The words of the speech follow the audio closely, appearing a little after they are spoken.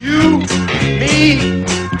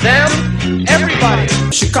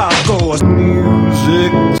Chicago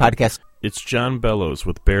music podcast. It's John Bellows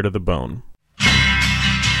with Bare to the Bone.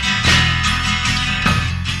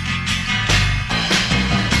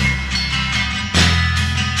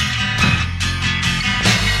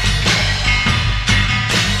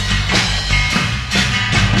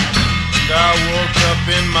 I woke up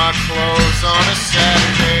in my clothes on a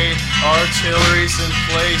Saturday. Artillery's in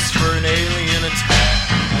place for an alien attack,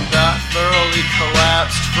 and I thoroughly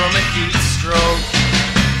collapsed from a heat stroke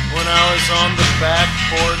when I was on the back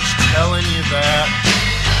porch telling you that.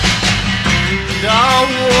 And I'll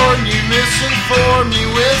warn you, misinform you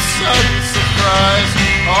with sudden surprise,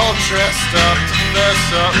 all dressed up to fess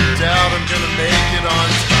up, doubt I'm gonna make it on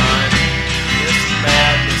time. This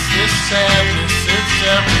madness, this sadness, it's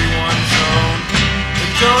everyone's own.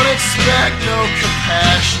 And don't expect no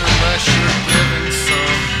compassion unless you're given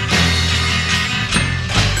some.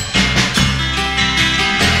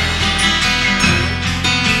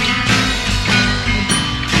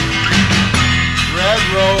 Red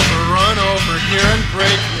Rover, run over here and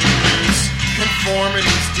break me loose.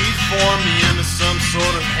 Conformities deform me into some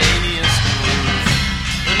sort of heinous groove.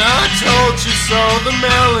 And I told you so, the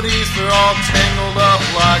melodies, they're all tangled up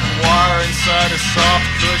like wire inside a soft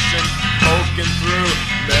cushion, poking through,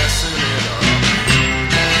 messing it up.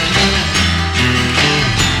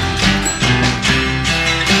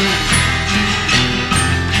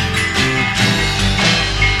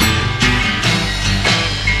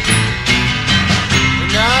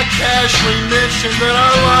 And I casually mentioned that I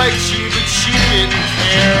liked you, but she didn't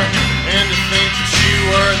care. And to think that you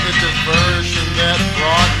were the diversion that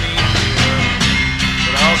brought me here.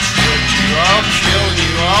 But I'll trick you, I'll kill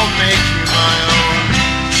you, I'll make you my own.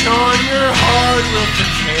 Join your heart with the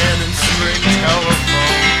cannon string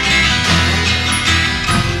telephone.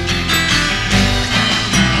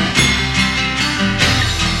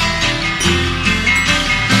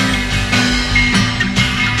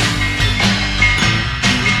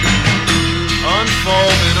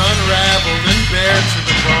 Unfolded, unraveled, and bare to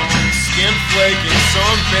the bone. Skin flaking, so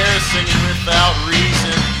embarrassing and without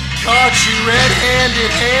reason. Caught you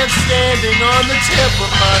red-handed, hand standing on the tip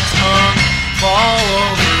of my tongue. Fall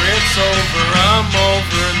over, it's over, I'm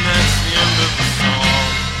over, and that's the end of the song.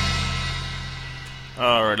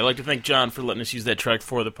 Alright, I'd like to thank John for letting us use that track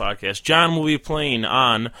for the podcast. John will be playing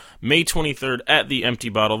on May 23rd at the Empty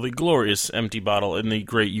Bottle, the glorious Empty Bottle in the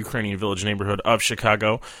great Ukrainian Village neighborhood of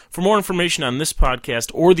Chicago. For more information on this podcast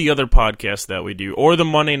or the other podcasts that we do, or the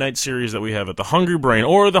Monday night series that we have at the Hungry Brain,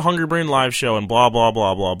 or the Hungry Brain live show, and blah, blah,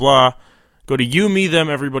 blah, blah, blah, go to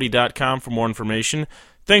youmethemeverybody.com for more information.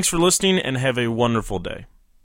 Thanks for listening, and have a wonderful day.